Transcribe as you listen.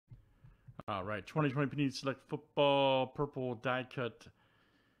All right, 2020 Panini Select Football Purple Die Cut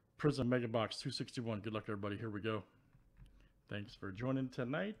Prizm Mega Box 261. Good luck, everybody. Here we go. Thanks for joining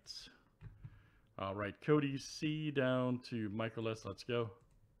tonight. All right, Cody C down to Michael S. Let's go.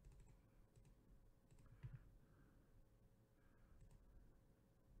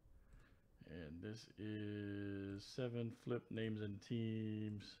 And this is 7 flip names and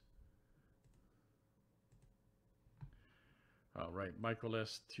teams. All right, Michael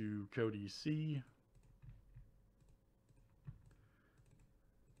S. to Cody C.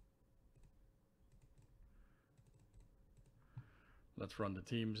 Let's run the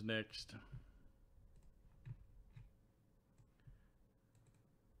teams next.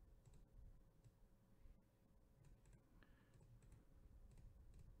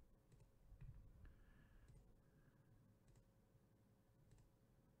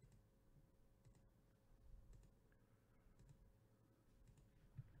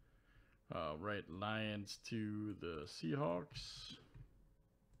 All right, Lions to the Seahawks.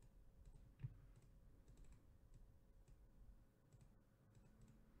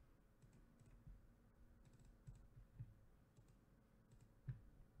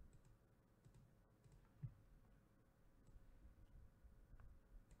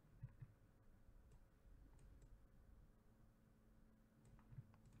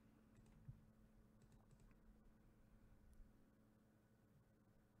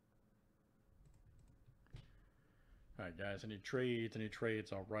 All right, guys, any trades? Any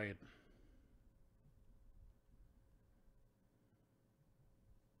trades? All right.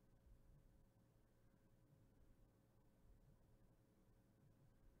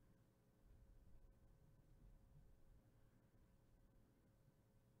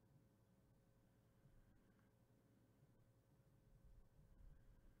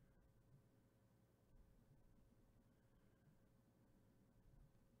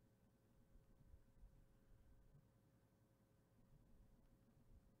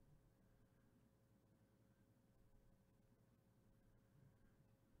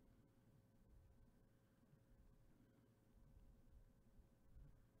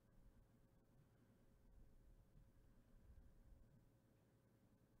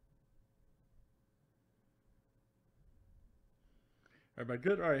 Everybody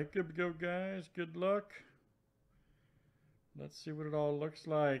good? All right, good to go, guys. Good luck. Let's see what it all looks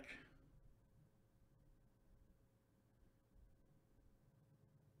like.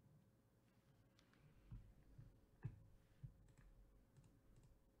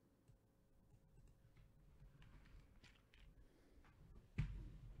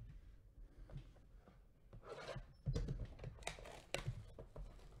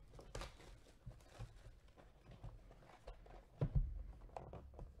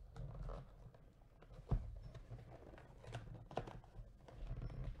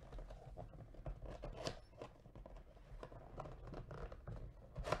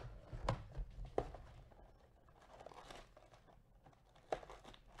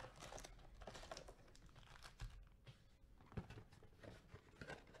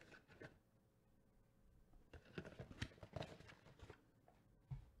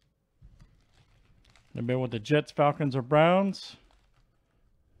 Anybody with the Jets, Falcons, or Browns?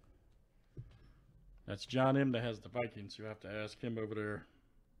 That's John M. that has the Vikings. You have to ask him over there.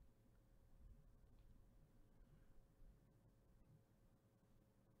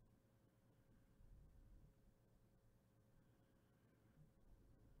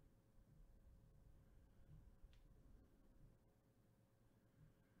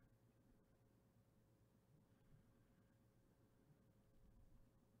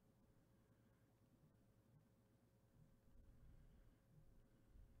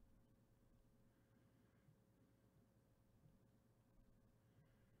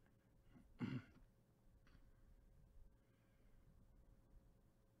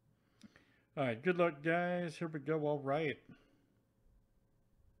 All right, good luck, guys. Here we go. All right.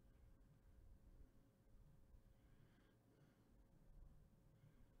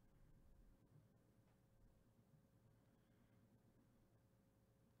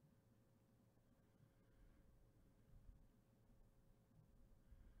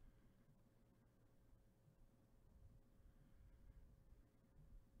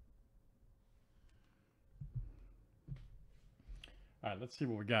 All right, let's see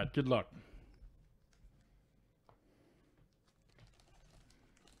what we got. Good luck.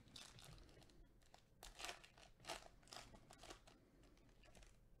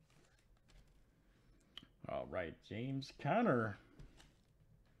 All right, James Conner.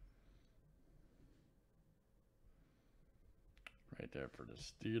 Right there for the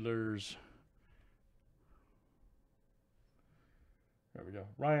Steelers. There we go.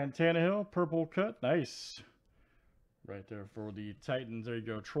 Ryan Tannehill, purple cut. Nice. Right there for the Titans. There you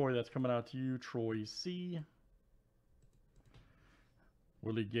go. Troy, that's coming out to you. Troy C.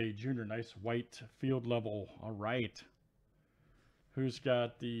 Willie Gay Jr. Nice white field level. All right. Who's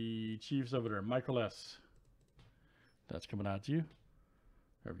got the Chiefs over there? Michael S. That's coming out to you.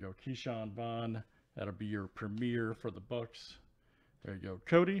 There we go. Keyshawn Vaughn. That'll be your premier for the Bucks. There you go.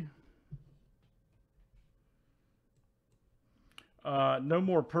 Cody. No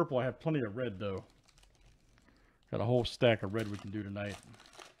more purple. I have plenty of red, though. Got a whole stack of red we can do tonight.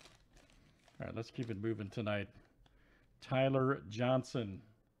 All right, let's keep it moving tonight. Tyler Johnson.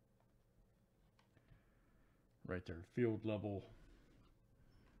 Right there, field level.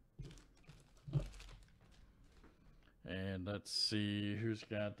 And let's see who's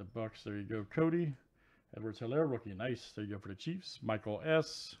got the Bucks. There you go, Cody. Edwards-Helaire, rookie. Nice. There you go for the Chiefs. Michael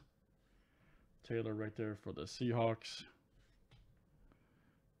S. Taylor right there for the Seahawks.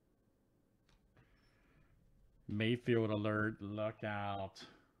 Mayfield alert. Look out.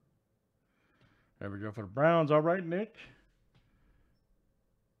 There we go for the Browns. All right, Nick.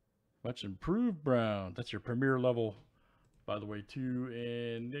 Much improved Brown. That's your premier level, by the way, too.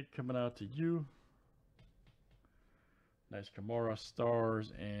 And Nick coming out to you. Nice Kamara,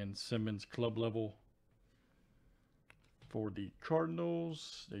 Stars, and Simmons club level for the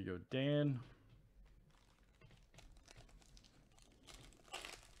Cardinals. There you go, Dan.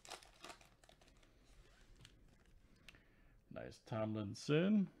 Nice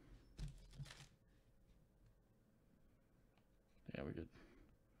Tomlinson. Yeah, we get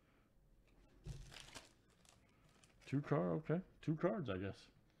okay. 2 cards, I guess.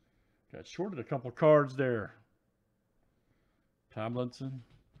 Got shorted a couple cards there. Tomlinson.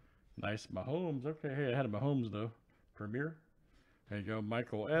 Nice Mahomes. Okay, hey, I had a Mahomes, though. Premier. There you go,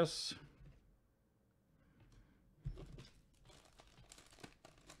 Michael S.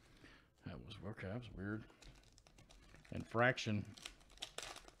 That was, okay, that was weird. Infraction.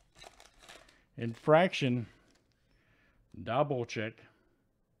 Double check.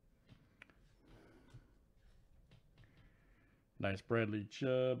 Nice Bradley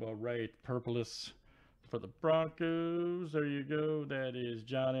Chubb. All right, purpleous for the Broncos. There you go. That is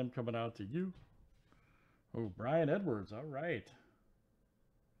John M. coming out to you. Oh, Brian Edwards. All right.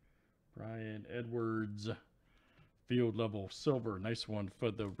 Brian Edwards. Field level silver. Nice one for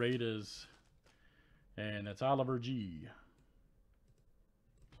the Raiders. And that's Oliver G.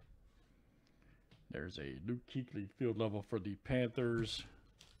 There's a Luke Kuechly field level for the Panthers.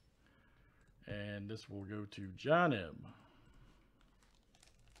 And this will go to John M.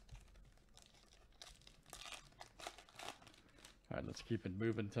 All right, let's keep it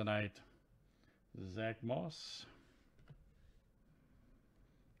moving tonight. Zach Moss.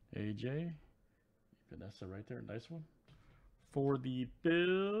 AJ. Vanessa right there. Nice one. For the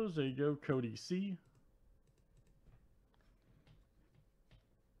Bills, there you go. Cody C.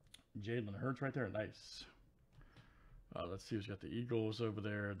 Jalen Hurts right there. Nice. Let's see who's got the Eagles over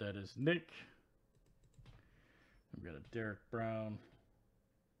there. That is Nick. We've got a Derek Brown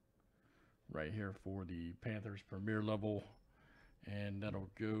right here for the Panthers Premier level. And that'll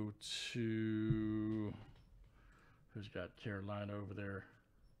go to, who's got Carolina over there?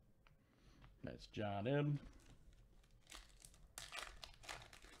 That's John M.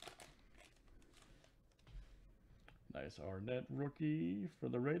 Nice Arnett rookie for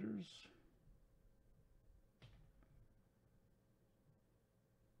the Raiders.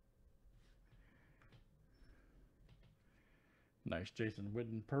 Nice Jason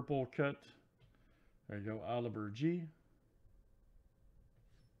Witten purple cut. There you go, Oliver G.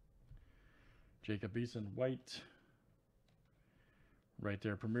 Jacob Eason white. Right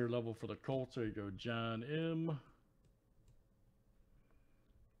there, premier level for the Colts. There you go, John M.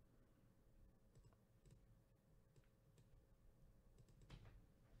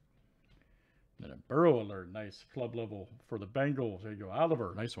 Then a Burrow alert. Nice club level for the Bengals. There you go,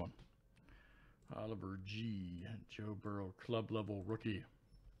 Oliver. Nice one. Oliver G. Joe Burrow club level rookie.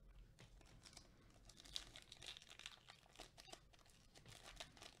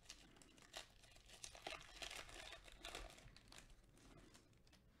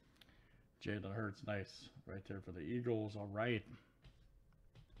 Jalen Hurts, nice. Right there for the Eagles. All right.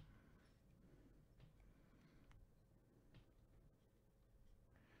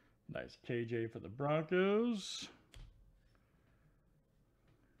 Nice KJ for the Broncos.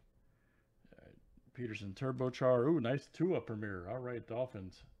 All right. Peterson Turbochar. Ooh, nice Tua Premier. All right,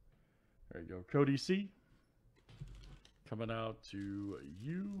 Dolphins. There you go. Cody C. Coming out to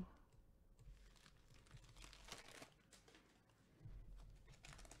you.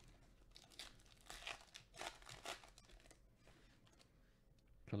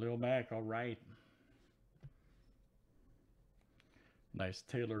 Khalil Mack, all right. Nice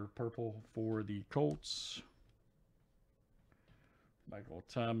Taylor purple for the Colts. Michael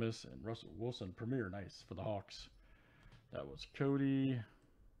Thomas and Russell Wilson Premier, nice for the Hawks. That was Cody.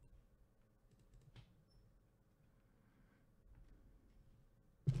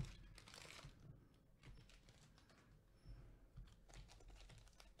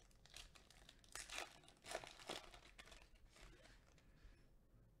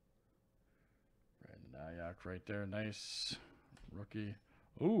 Right there, nice rookie.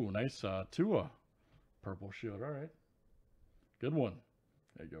 Ooh, nice Tua purple shield. All right, good one.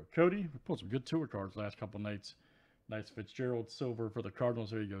 There you go, Cody. We pulled some good Tua cards last couple nights. Nice Fitzgerald silver for the Cardinals.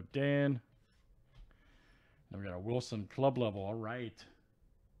 There you go, Dan. Then we got a Wilson club level. All right.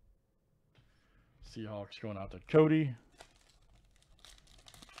 Seahawks going out to Cody.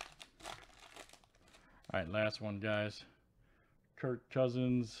 All right, last one, guys. Kirk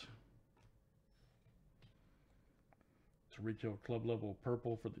Cousins. Rico club level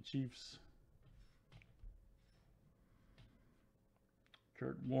purple for the Chiefs.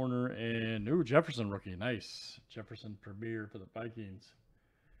 Kurt Warner and Jefferson rookie. Nice. Jefferson Premier for the Vikings.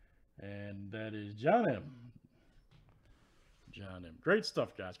 And that is John M. John M. Great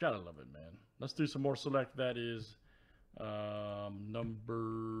stuff, guys. Gotta love it, man. Let's do some more select. That is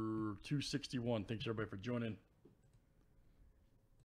number 261. Thanks everybody for joining.